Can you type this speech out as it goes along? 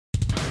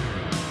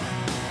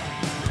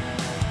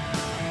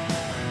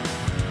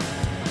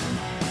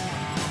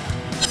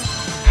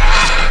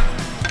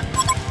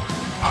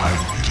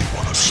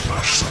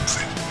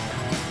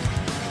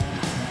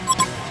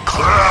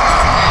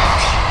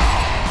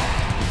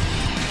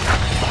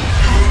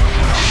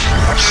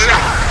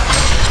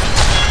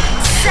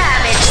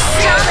Savage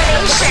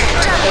domination.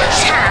 Double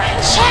tap.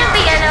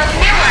 Champion of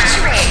Newerth.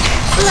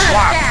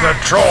 Swap the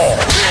troll.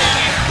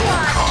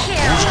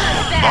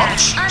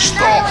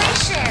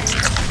 Annihilation.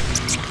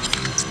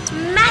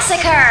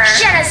 Massacre.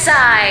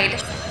 Genocide.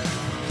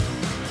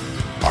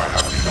 I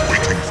have been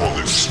waiting for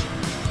this.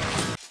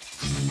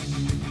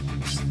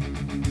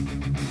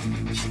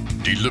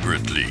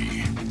 Deliberately.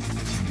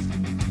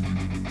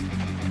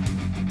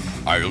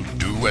 I'll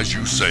do as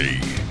you say.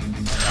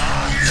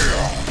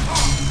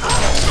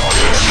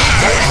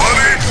 No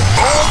money,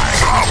 no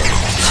problem.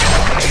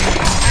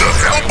 The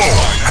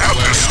Hellbourne have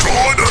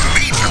destroyed a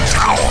Legion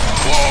tower.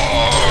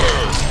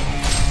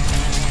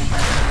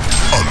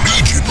 A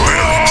Legion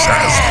village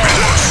has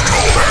been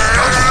destroyed.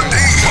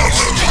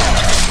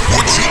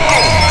 What you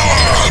know?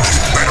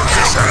 Legion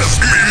village has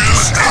been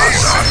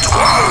destroyed.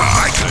 I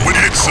like it when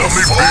it's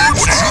something big.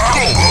 What you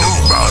know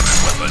about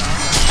it?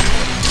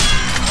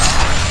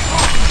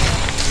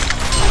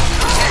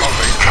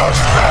 Come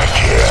back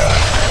here.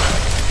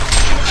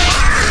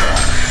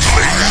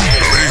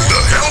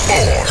 The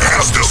Hellbourne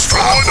has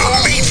destroyed a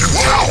Legion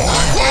tower.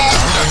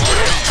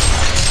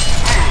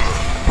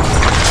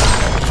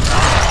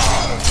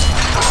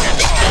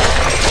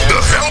 The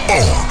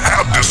Hellbourne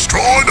have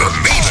destroyed a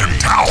Legion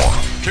tower.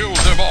 Kill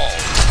them all.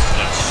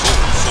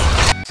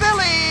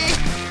 Billy,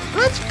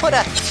 let's put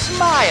a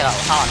smile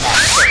on that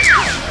face.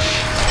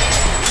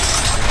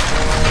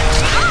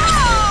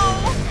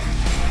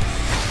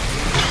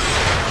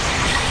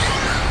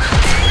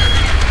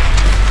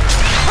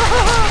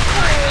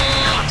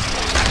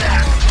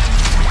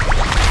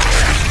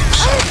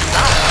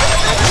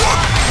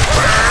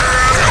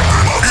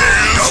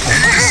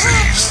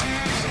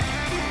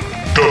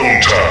 Double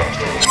tap.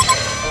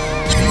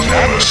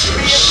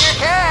 Nemesis.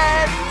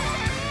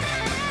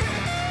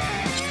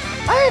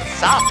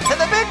 It's off to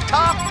the big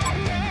top.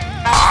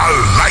 I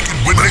like it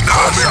when they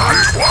call me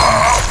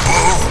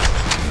Trouble.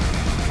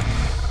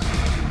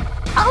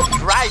 I'll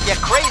drive you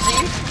crazy,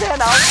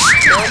 then I'll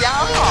kill ya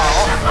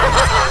all.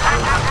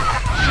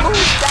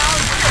 Move down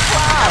to the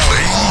clouds.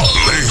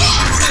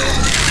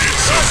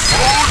 It's a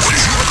fraud. What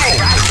you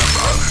going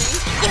about?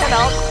 Then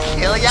I'll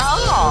kill ya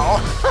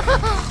all.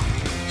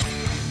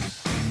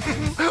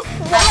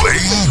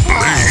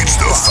 Blades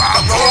the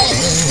fire.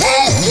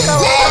 Whoa.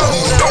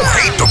 Don't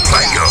hate the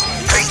player,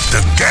 hate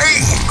the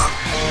game.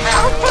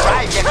 I'll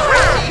drive you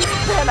crazy,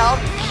 then I'll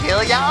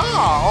kill ya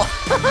all.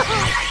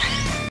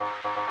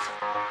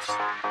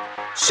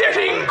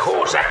 Setting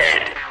course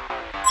ahead.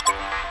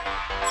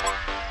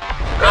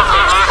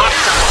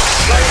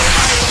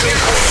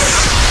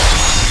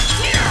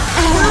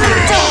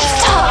 Don't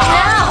talk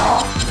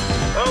now.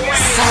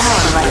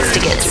 Someone likes to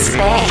get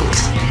spanked.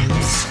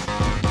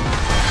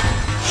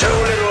 So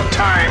little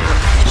time,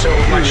 so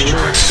much to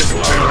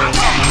explode.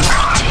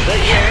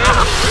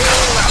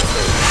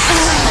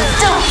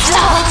 Don't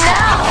talk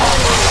now.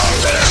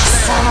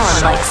 Someone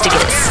likes to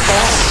get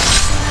spanked.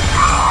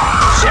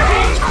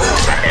 Setting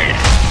course ahead.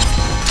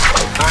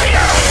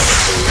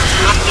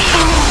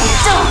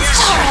 Don't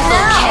talk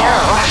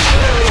now.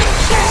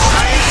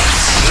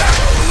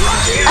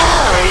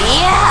 Oh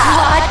yeah,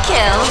 quad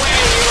kill.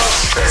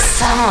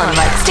 Someone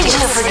likes to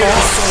forget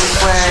a safe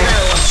word.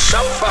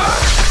 So far.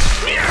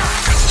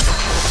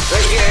 The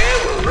air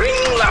will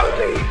ring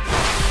loudly.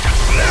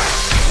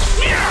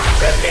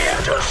 Prepare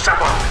to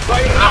suffer.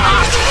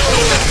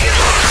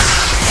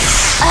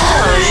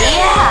 Oh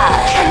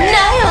yeah,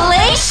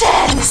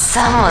 Annihilation.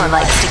 Someone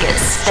likes to get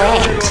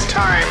spanked.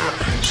 Time,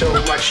 so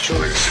much to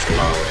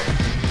explode.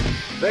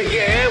 The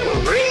air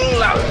will ring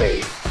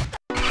loudly.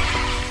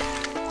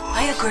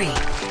 I agree.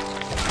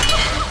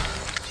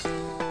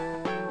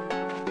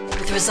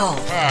 With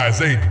resolve.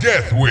 As a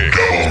death wish.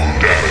 Double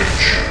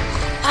damage.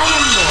 I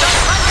am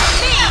Lord.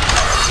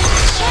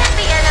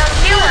 Champion of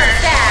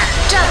Newerth.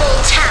 Double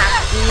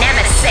tap.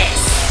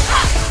 Nemesis.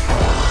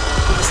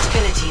 For the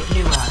stability of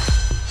Newerth.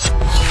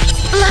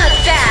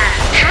 Bloodbath.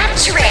 Hat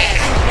trick.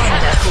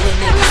 Wonder who will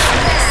make the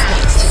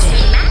mistakes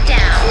today.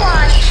 Smackdown.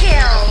 Quad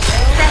kill.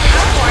 The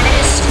Hellbourne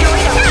has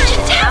destroyed a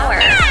Legion tower.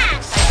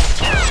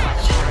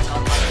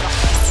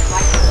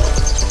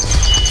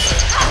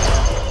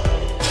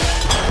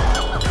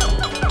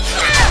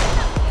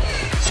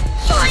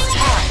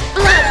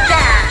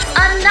 Bloodbath.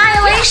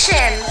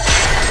 Annihilation.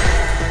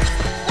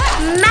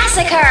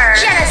 Massacre.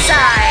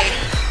 Genocide.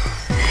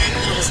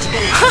 For the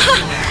stability of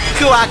Newerth.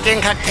 คือว่าเก่ง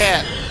คักแท้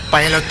ไป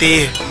ให้เราตี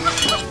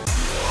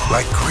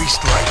Like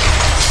greased lightning.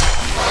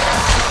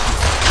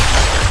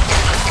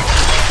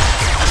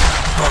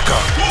 Buck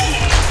up.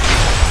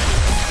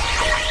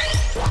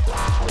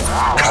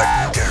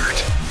 Cutting dirt.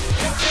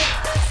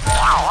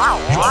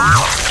 You're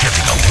not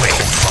getting away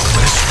from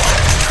this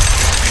one.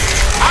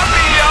 I'll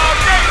be all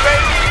day,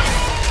 baby.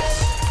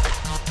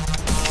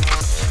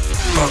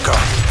 Buck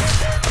up.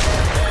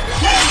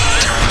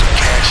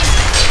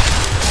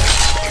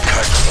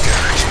 Cutting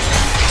dirt.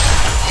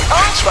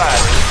 That's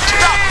fine.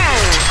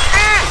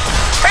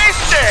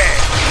 Tasty.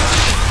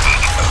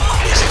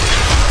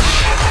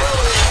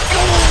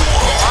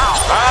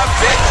 I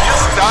bet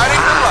you're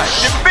starting to like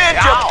Defend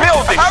your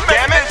building,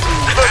 damn it!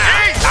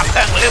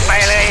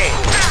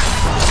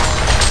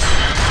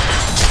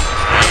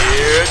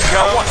 Here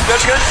comes the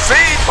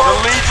concede, the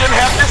Legion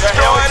have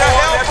destroyed a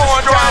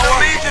Hellborn Tower. The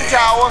Legion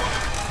Tower.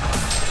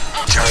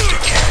 Time to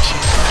cash in.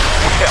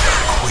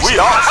 We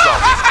all saw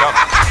this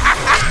coming.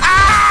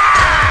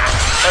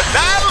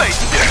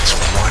 Annihilation. That's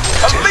one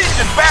A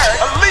Legion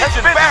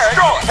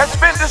barrack has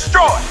been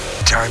destroyed.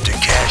 Time to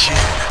cash in.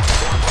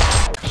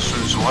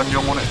 순수한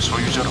영혼의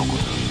소유자로군.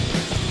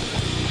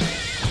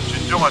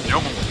 진정한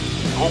영웅은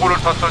도구를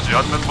탓하지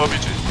않는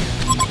법이지.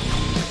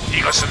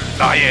 이것은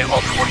나의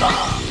업무다.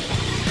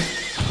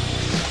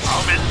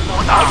 다음엔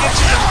또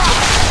나겠지.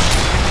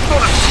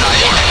 너는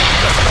나의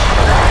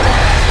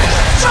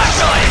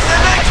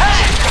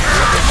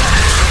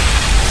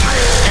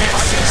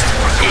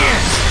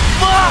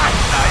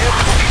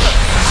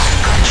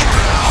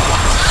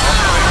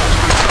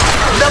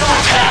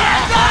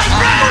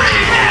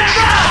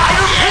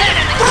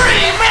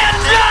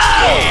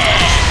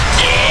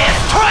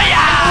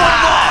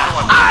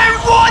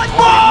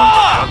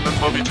않는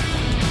법이지.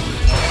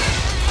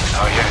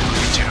 나의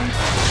의지를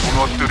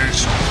무너뜨릴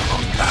수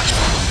없다.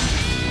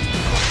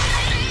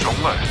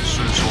 정말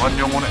순수한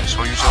영혼의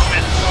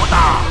소유자는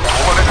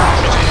도발의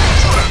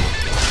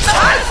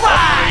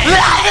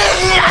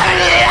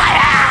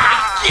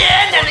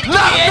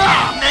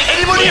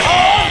Anybody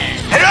home?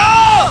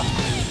 Hello?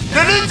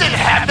 The Legion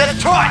have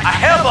destroyed a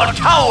Hellborn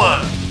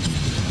Tower.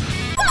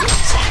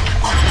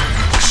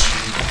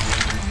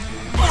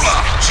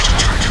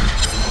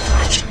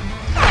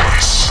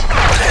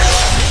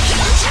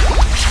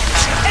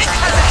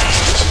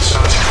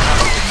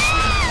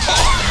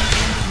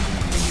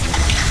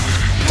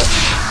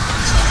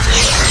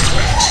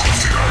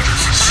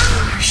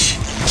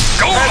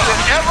 Has it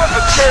ever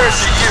occurred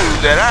to you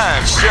that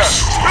I'm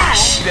just too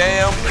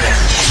damn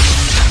busy?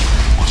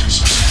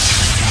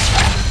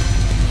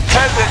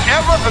 Has it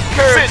ever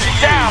occurred to you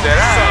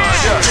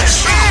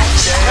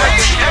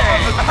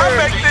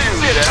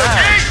that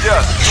I'm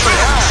just too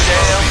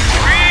damn busy?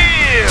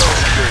 Real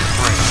good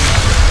friend.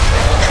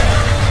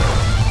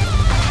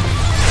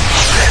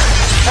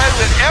 Has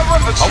it ever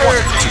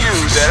occurred to you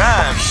that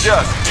I'm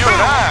just too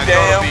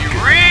damn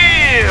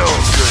real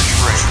good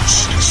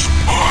friends?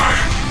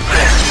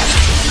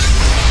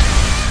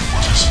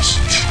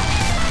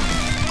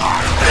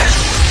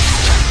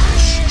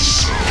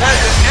 Has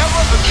it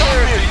ever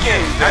occurred to you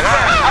that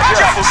I'm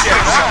just too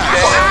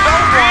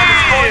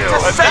damn real to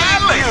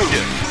save you?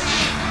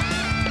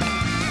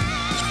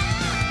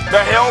 The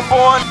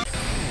Hellborn.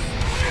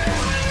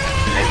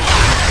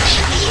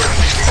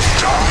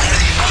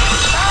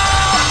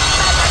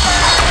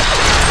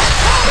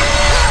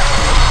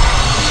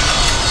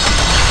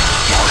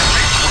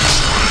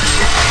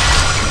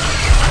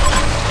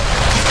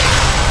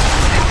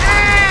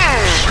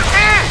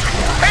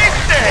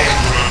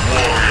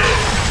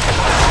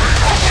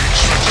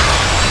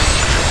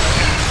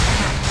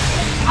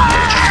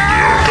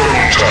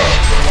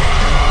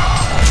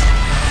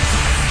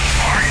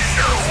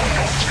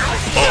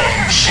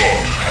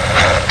 Unsung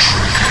hat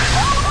trick.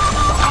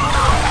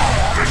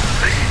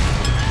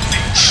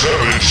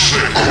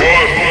 7-6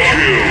 quad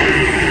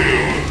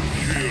kill.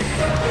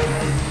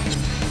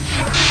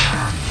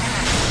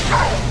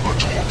 Now the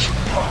torture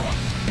power.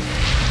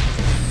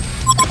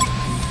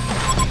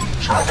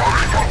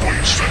 Somebody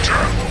awaits the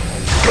death.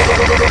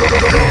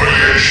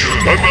 Humiliation,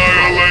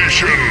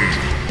 annihilation,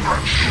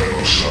 and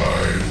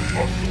genocide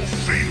of your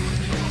faith.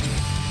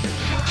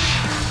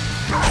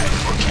 Now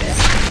the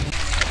torture.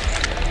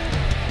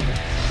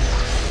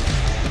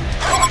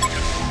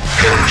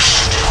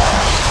 Haste.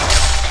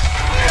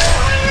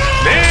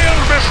 Kneel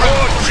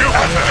before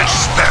Jupiter.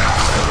 Spell.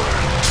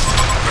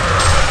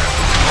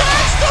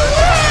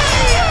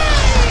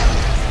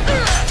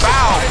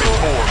 Bow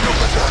before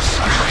Jupiter.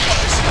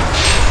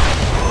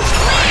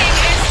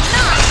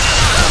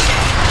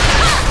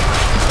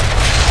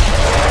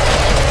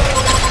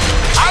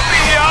 I'll be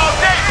here all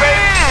day,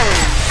 baby.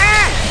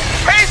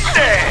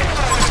 Tasty.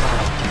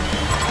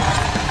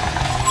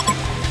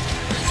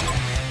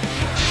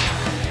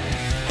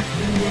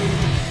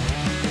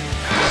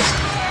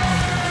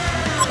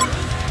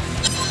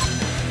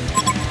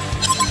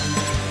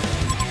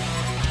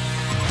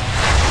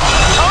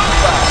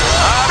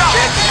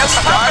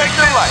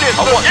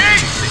 I want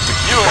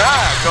you and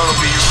I are gonna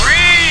be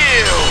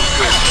real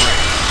good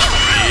friends.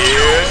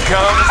 Here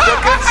comes the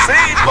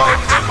conceit,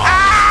 folks.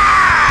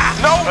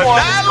 No one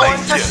is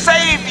going to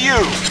save you.